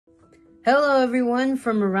Hello everyone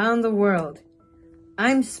from around the world.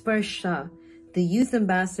 I'm Sparsha, the Youth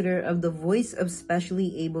Ambassador of the Voice of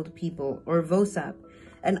Specially Abled People, or VOSAP,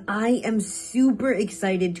 and I am super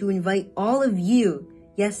excited to invite all of you,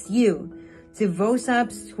 yes you, to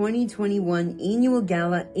VOSAP's 2021 Annual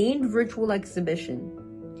Gala and Virtual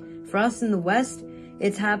Exhibition. For us in the West,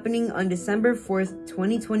 it's happening on December 4th,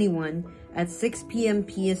 2021 at 6 p.m.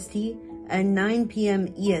 PST and 9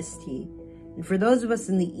 p.m. EST. And for those of us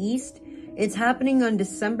in the East, it's happening on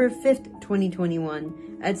December 5th,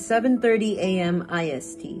 2021 at 7:30 a.m.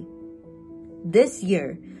 IST. This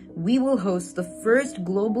year, we will host the first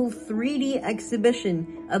global 3D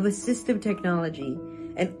exhibition of assistive technology,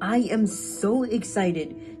 and I am so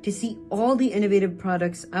excited to see all the innovative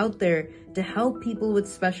products out there to help people with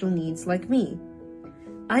special needs like me.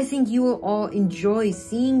 I think you will all enjoy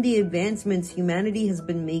seeing the advancements humanity has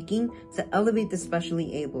been making to elevate the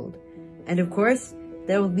specially abled. And of course,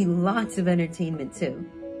 there will be lots of entertainment too.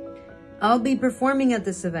 I'll be performing at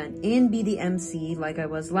this event and be the MC like I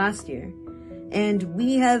was last year. And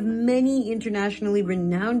we have many internationally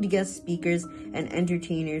renowned guest speakers and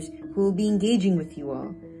entertainers who will be engaging with you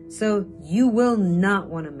all. So you will not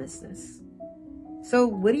want to miss this. So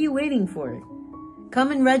what are you waiting for?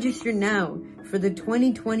 Come and register now for the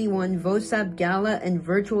 2021 VOSAP Gala and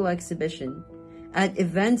Virtual Exhibition at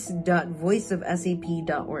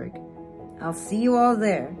events.voiceofsap.org. I'll see you all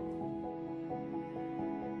there.